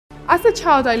As a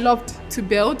child, I loved to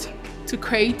build, to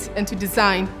create, and to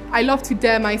design. I love to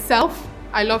dare myself.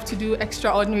 I love to do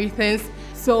extraordinary things.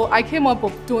 So I came up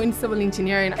with doing civil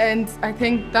engineering, and I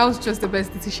think that was just the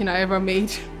best decision I ever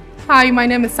made. Hi, my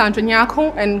name is Sandra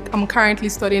Nyarko, and I'm currently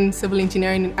studying civil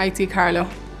engineering in IT Carlow.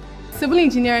 Civil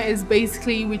engineering is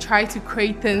basically we try to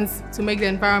create things to make the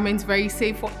environment very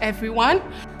safe for everyone.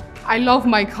 I love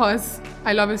my course.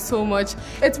 I love it so much.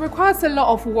 It requires a lot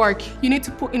of work. You need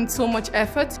to put in so much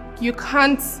effort. You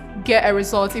can't get a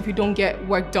result if you don't get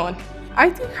work done.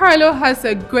 IT Carlow has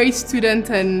a great student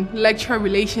and lecturer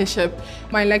relationship.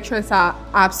 My lecturers are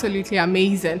absolutely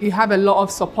amazing. You have a lot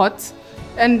of support,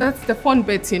 and that's the fun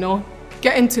bit, you know,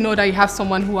 getting to know that you have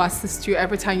someone who assists you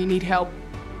every time you need help.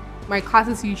 My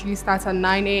classes usually start at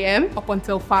 9 a.m. up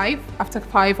until 5. After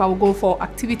 5, I will go for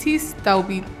activities. That will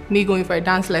be me going for a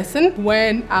dance lesson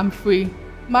when I'm free.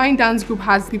 My dance group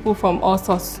has people from all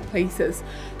sorts of places.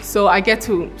 So I get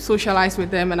to socialize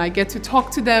with them and I get to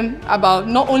talk to them about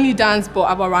not only dance,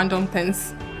 but about random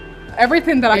things.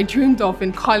 Everything that I dreamed of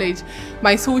in college,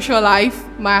 my social life,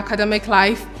 my academic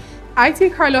life,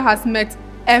 IT Carlow has met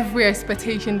every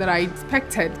expectation that I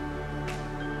expected.